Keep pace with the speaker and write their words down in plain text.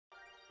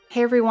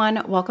Hey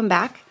everyone, welcome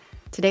back.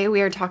 Today we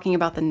are talking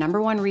about the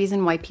 #1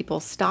 reason why people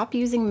stop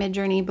using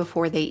Midjourney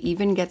before they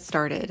even get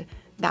started.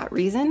 That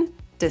reason?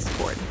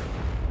 Discord.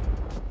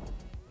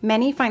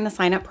 Many find the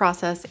sign-up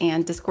process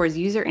and Discord's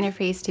user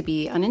interface to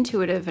be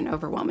unintuitive and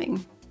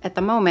overwhelming. At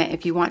the moment,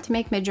 if you want to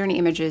make Midjourney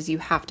images, you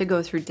have to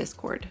go through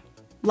Discord.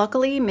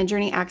 Luckily,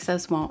 Midjourney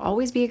access won't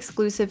always be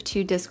exclusive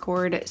to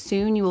Discord.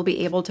 Soon you will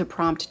be able to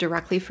prompt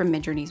directly from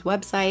Midjourney's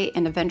website,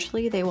 and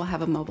eventually they will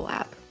have a mobile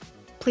app.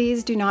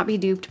 Please do not be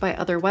duped by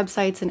other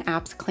websites and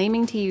apps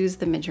claiming to use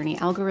the Midjourney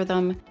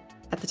algorithm.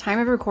 At the time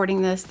of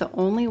recording this, the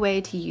only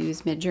way to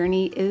use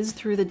Midjourney is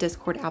through the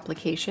Discord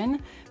application,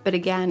 but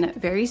again,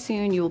 very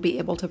soon you will be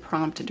able to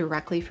prompt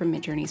directly from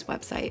Midjourney's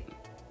website.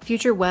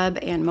 Future web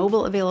and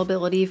mobile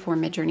availability for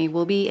Midjourney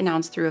will be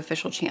announced through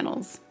official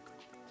channels.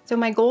 So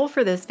my goal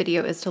for this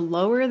video is to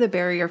lower the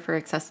barrier for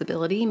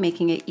accessibility,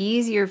 making it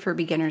easier for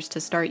beginners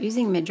to start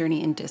using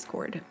Midjourney in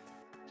Discord.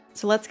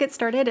 So let's get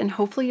started, and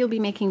hopefully you'll be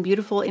making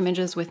beautiful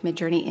images with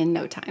Midjourney in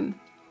no time.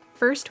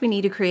 First, we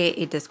need to create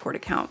a Discord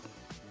account.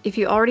 If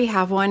you already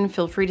have one,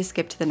 feel free to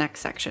skip to the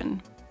next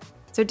section.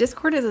 So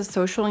Discord is a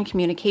social and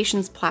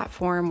communications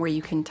platform where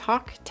you can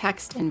talk,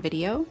 text, and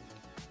video.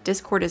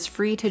 Discord is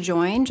free to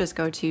join. Just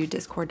go to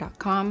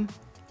discord.com,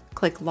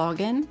 click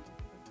login,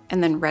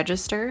 and then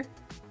register,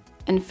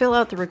 and fill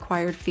out the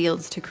required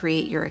fields to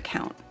create your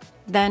account.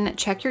 Then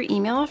check your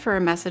email for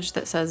a message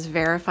that says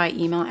verify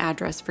email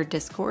address for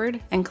Discord,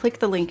 and click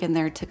the link in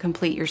there to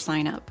complete your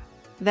sign up.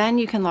 Then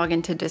you can log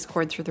into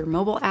Discord through their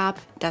mobile app,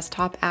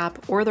 desktop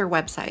app, or their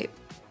website.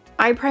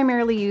 I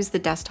primarily use the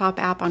desktop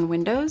app on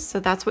Windows, so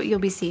that's what you'll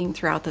be seeing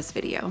throughout this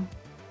video.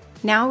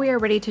 Now we are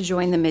ready to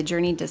join the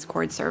Midjourney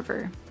Discord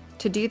server.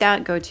 To do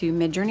that, go to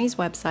Midjourney's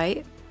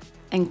website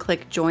and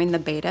click Join the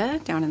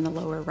Beta down in the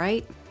lower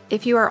right.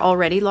 If you are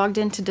already logged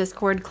into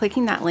Discord,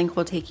 clicking that link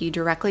will take you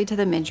directly to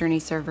the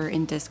Midjourney server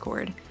in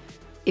Discord.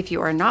 If you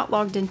are not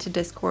logged into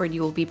Discord,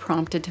 you will be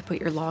prompted to put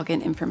your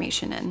login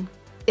information in.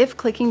 If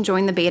clicking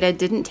Join the Beta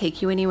didn't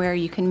take you anywhere,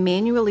 you can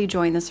manually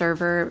join the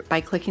server by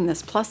clicking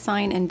this plus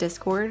sign in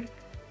Discord,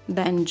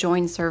 then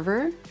Join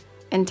Server,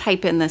 and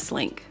type in this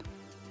link.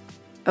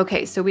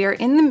 Okay, so we are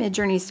in the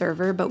Midjourney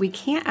server, but we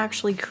can't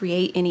actually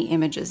create any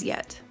images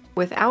yet.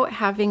 Without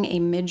having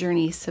a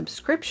Midjourney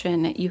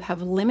subscription, you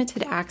have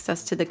limited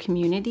access to the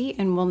community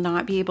and will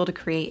not be able to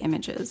create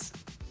images.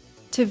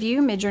 To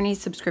view Midjourney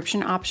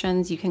subscription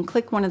options, you can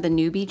click one of the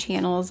newbie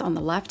channels on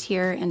the left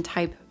here and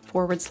type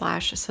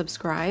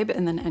 /subscribe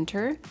and then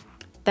enter.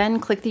 Then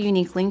click the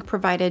unique link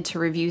provided to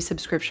review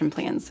subscription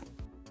plans.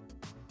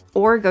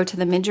 Or go to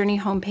the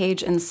Midjourney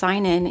homepage and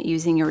sign in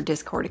using your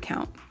Discord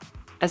account.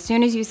 As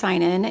soon as you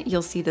sign in,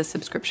 you'll see the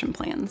subscription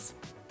plans.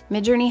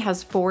 Midjourney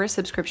has 4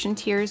 subscription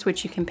tiers,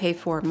 which you can pay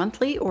for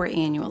monthly or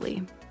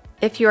annually.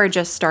 If you are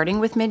just starting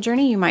with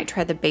Midjourney, you might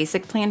try the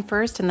basic plan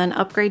first and then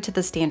upgrade to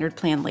the standard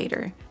plan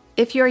later.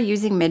 If you are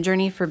using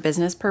Midjourney for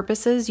business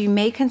purposes, you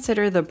may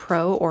consider the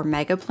Pro or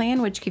Mega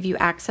plan, which give you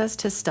access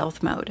to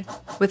stealth mode.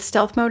 With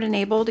stealth mode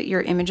enabled,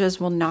 your images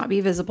will not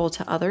be visible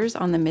to others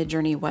on the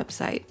Midjourney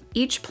website.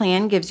 Each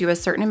plan gives you a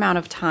certain amount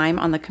of time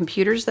on the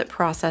computers that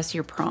process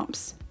your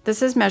prompts.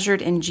 This is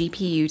measured in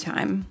GPU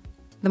time.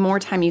 The more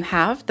time you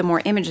have, the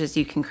more images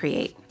you can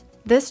create.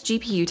 This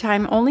GPU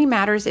time only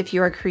matters if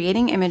you are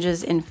creating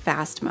images in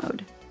fast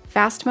mode.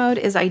 Fast mode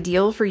is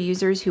ideal for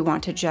users who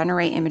want to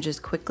generate images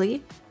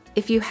quickly.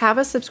 If you have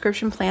a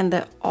subscription plan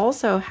that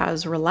also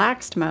has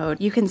relaxed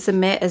mode, you can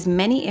submit as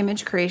many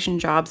image creation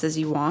jobs as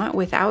you want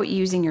without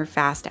using your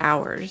fast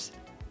hours.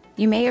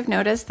 You may have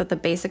noticed that the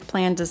basic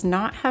plan does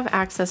not have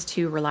access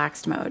to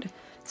relaxed mode.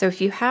 So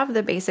if you have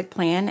the basic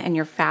plan and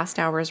your fast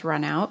hours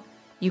run out,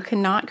 you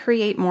cannot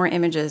create more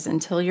images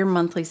until your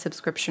monthly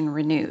subscription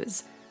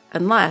renews,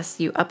 unless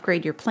you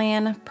upgrade your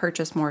plan,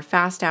 purchase more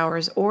fast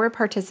hours, or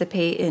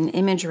participate in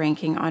image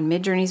ranking on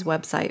Midjourney's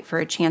website for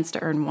a chance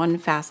to earn 1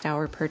 fast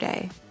hour per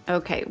day.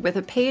 Okay, with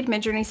a paid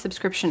Midjourney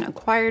subscription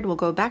acquired, we'll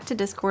go back to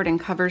Discord and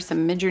cover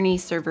some Midjourney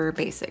server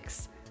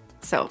basics.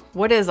 So,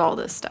 what is all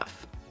this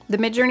stuff? The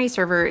Midjourney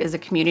server is a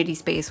community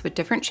space with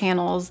different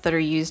channels that are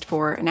used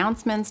for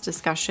announcements,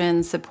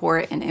 discussions,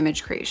 support, and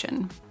image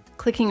creation.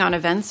 Clicking on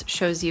events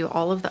shows you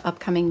all of the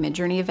upcoming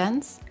Midjourney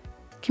events.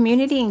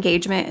 Community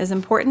engagement is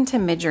important to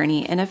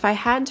Midjourney, and if I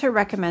had to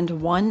recommend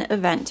one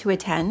event to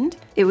attend,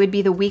 it would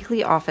be the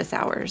weekly office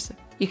hours.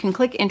 You can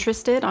click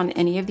interested on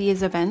any of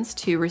these events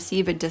to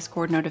receive a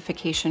Discord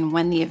notification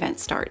when the event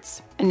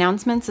starts.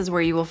 Announcements is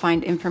where you will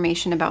find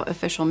information about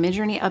official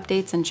Midjourney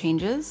updates and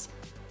changes.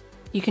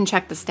 You can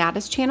check the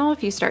status channel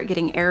if you start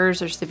getting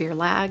errors or severe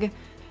lag.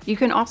 You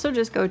can also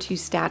just go to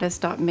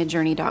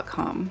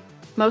status.midjourney.com.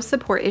 Most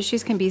support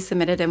issues can be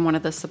submitted in one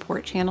of the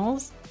support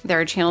channels. There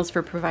are channels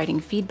for providing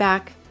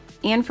feedback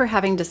and for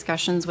having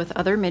discussions with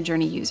other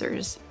Midjourney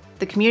users.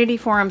 The community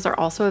forums are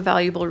also a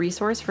valuable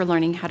resource for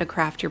learning how to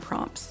craft your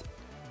prompts.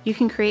 You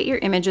can create your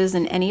images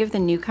in any of the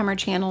newcomer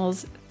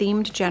channels,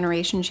 themed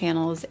generation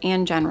channels,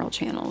 and general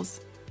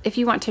channels. If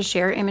you want to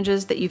share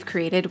images that you've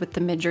created with the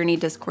Midjourney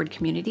Discord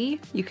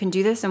community, you can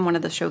do this in one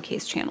of the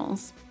showcase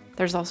channels.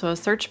 There's also a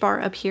search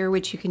bar up here,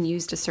 which you can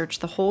use to search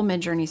the whole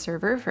Midjourney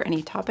server for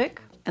any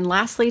topic. And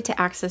lastly,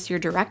 to access your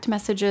direct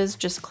messages,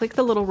 just click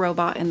the little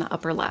robot in the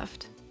upper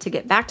left. To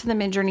get back to the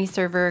Midjourney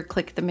server,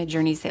 click the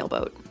Midjourney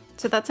sailboat.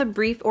 So that's a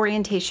brief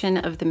orientation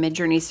of the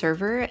Midjourney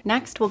server.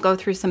 Next, we'll go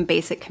through some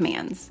basic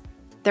commands.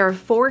 There are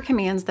 4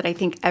 commands that I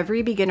think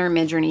every beginner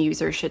Midjourney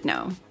user should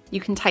know. You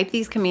can type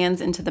these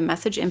commands into the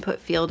message input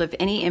field of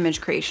any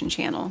image creation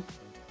channel.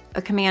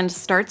 A command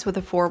starts with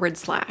a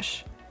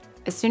 /.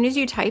 As soon as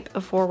you type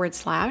a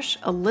 /,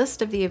 a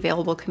list of the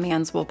available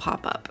commands will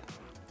pop up.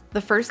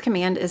 The first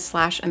command is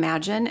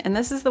 /imagine, and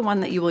this is the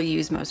one that you will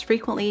use most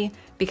frequently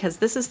because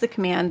this is the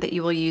command that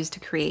you will use to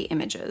create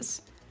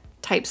images.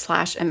 Type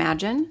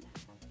 /imagine,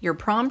 your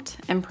prompt,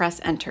 and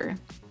press enter.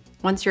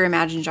 Once your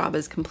Imagine job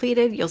is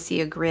completed, you'll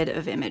see a grid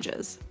of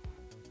images.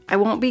 I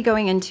won't be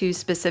going into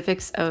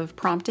specifics of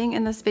prompting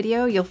in this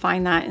video. You'll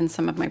find that in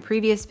some of my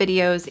previous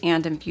videos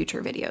and in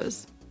future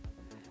videos.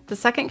 The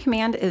second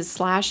command is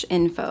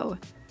 /info.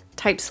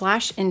 Type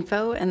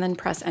 /info and then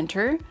press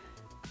enter,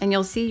 and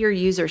you'll see your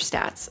user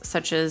stats,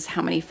 such as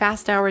how many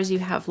fast hours you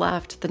have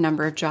left, the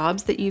number of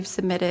jobs that you've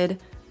submitted,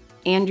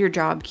 and your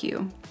job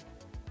queue.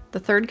 The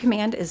third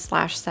command is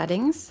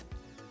 /settings.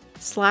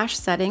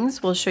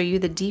 /settings will show you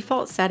the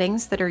default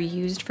settings that are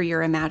used for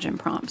your Imagine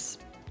prompts.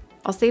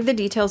 I'll save the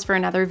details for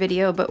another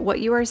video, but what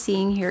you are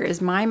seeing here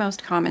is my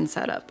most common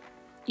setup.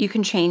 You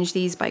can change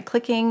these by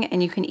clicking,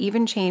 and you can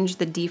even change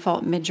the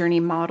default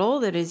Midjourney model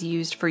that is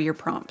used for your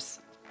prompts.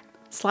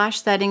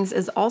 /settings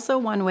is also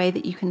one way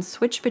that you can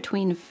switch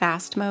between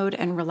fast mode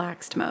and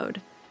relaxed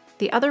mode.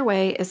 The other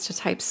way is to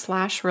type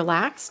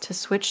 /relax to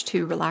switch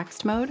to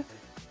relaxed mode,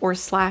 or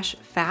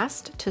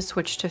 /fast to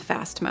switch to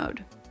fast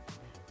mode.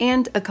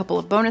 And a couple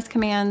of bonus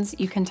commands.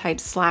 You can type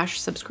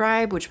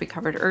 /subscribe, which we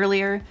covered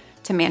earlier,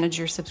 to manage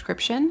your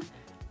subscription,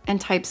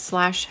 and type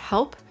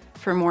 /help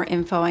for more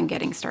info on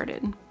getting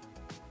started.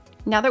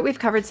 Now that we've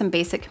covered some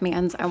basic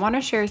commands, I want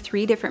to share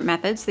 3 different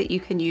methods that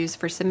you can use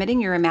for submitting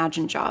your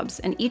Imagine jobs,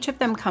 and each of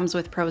them comes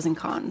with pros and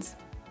cons.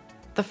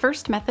 The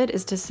first method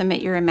is to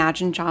submit your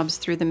Imagine jobs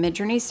through the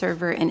Midjourney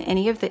server in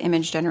any of the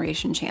image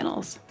generation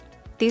channels.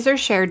 These are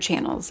shared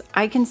channels.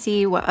 I can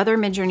see what other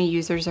Midjourney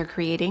users are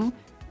creating,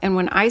 and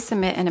when I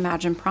submit an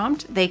Imagine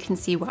prompt, they can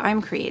see what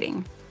I'm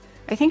creating.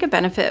 I think a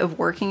benefit of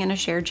working in a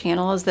shared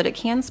channel is that it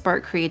can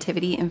spark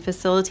creativity and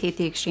facilitate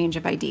the exchange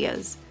of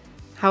ideas.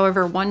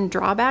 However, one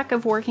drawback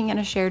of working in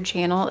a shared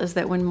channel is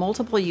that when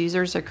multiple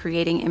users are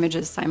creating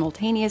images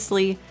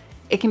simultaneously,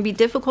 it can be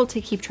difficult to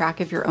keep track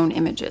of your own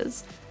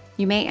images.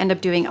 You may end up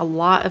doing a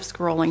lot of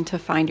scrolling to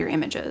find your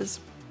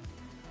images.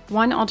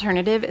 One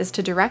alternative is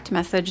to direct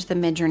message the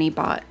Midjourney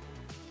bot.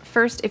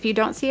 First, if you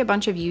don't see a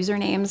bunch of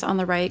usernames on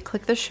the right,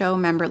 click the Show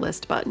Member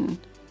List button.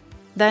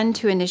 Then,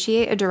 to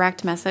initiate a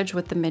direct message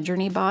with the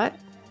Midjourney bot,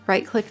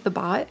 right-click the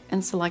bot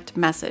and select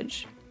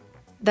Message.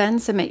 Then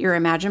submit your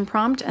Imagine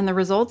prompt, and the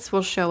results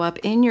will show up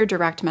in your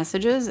direct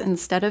messages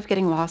instead of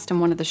getting lost in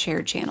one of the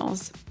shared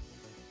channels.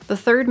 The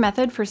third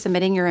method for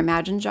submitting your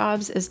Imagine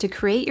jobs is to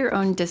create your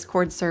own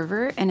Discord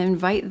server and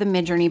invite the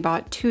Midjourney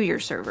bot to your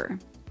server.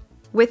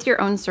 With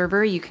your own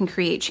server, you can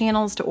create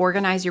channels to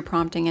organize your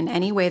prompting in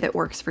any way that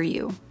works for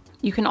you.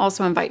 You can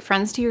also invite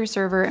friends to your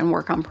server and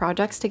work on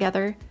projects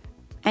together.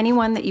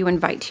 Anyone that you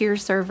invite to your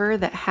server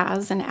that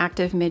has an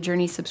active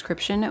Midjourney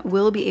subscription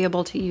will be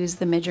able to use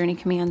the Midjourney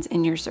commands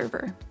in your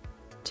server.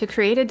 To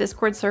create a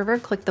Discord server,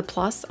 click the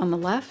plus on the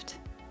left,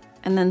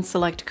 and then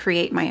select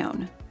Create My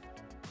Own.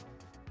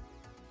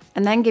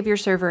 And then give your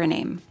server a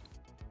name.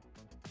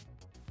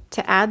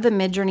 To add the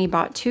Midjourney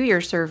bot to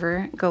your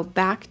server, go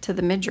back to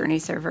the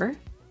Midjourney server,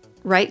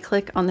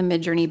 right-click on the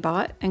Midjourney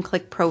bot and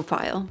click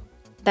Profile.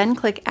 Then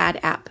click Add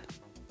App.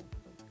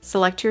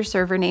 Select your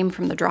server name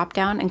from the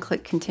drop-down and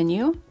click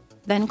Continue,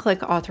 then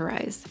click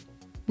Authorize.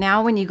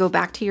 Now when you go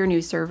back to your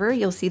new server,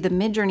 you'll see the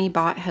Midjourney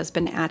bot has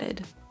been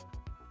added.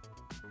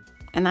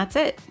 And that's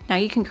it. Now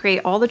you can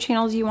create all the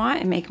channels you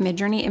want and make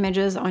Midjourney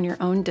images on your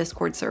own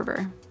Discord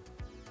server.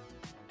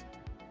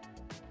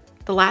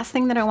 The last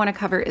thing that I want to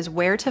cover is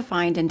where to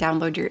find and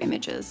download your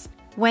images.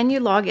 When you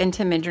log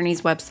into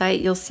Midjourney's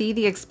website, you'll see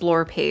the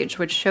Explore page,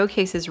 which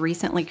showcases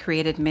recently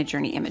created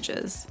Midjourney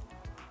images.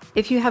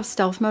 If you have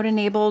stealth mode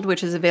enabled,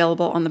 which is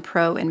available on the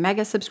Pro and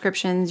Mega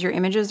subscriptions, your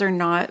images are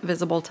not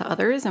visible to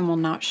others and will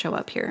not show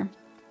up here.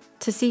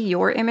 To see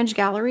your image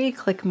gallery,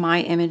 click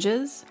My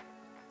Images.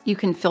 You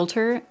can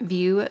filter,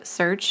 view,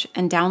 search,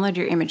 and download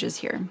your images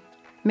here.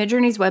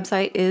 Midjourney's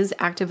website is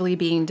actively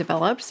being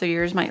developed, so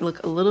yours might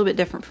look a little bit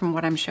different from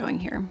what I'm showing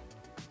here.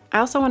 I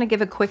also want to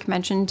give a quick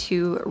mention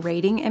to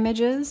rating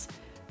images.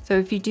 So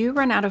if you do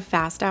run out of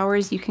fast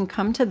hours, you can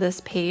come to this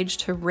page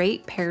to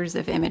rate pairs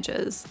of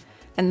images.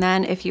 And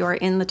then if you are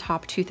in the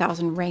top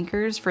 2,000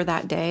 rankers for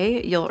that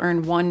day, you'll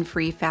earn 1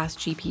 free fast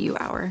GPU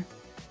hour.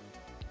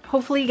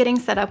 Hopefully getting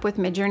set up with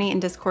Midjourney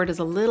and Discord is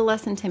a little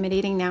less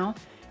intimidating now.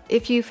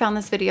 If you found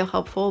this video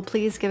helpful,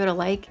 please give it a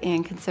like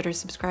and consider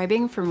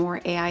subscribing for more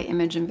AI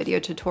image and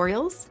video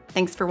tutorials.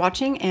 Thanks for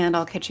watching, and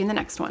I'll catch you in the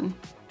next one.